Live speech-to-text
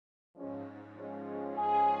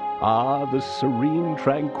Ah, the serene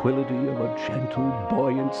tranquility of a gentle,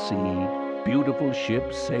 buoyant sea, beautiful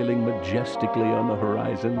ships sailing majestically on the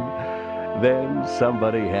horizon. Then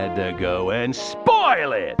somebody had to go and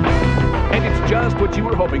spoil it! And it's just what you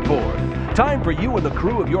were hoping for. Time for you and the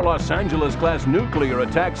crew of your Los Angeles-class nuclear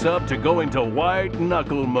attack sub to go into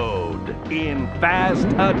white-knuckle mode in Fast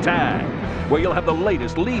Attack, where you'll have the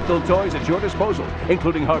latest lethal toys at your disposal,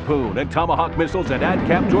 including Harpoon and Tomahawk missiles and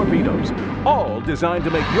AdCap torpedoes, all designed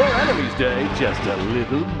to make your enemy's day just a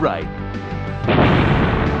little bright.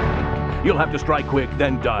 You'll have to strike quick,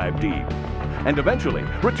 then dive deep, and eventually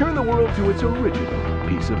return the world to its original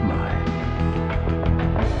peace of mind.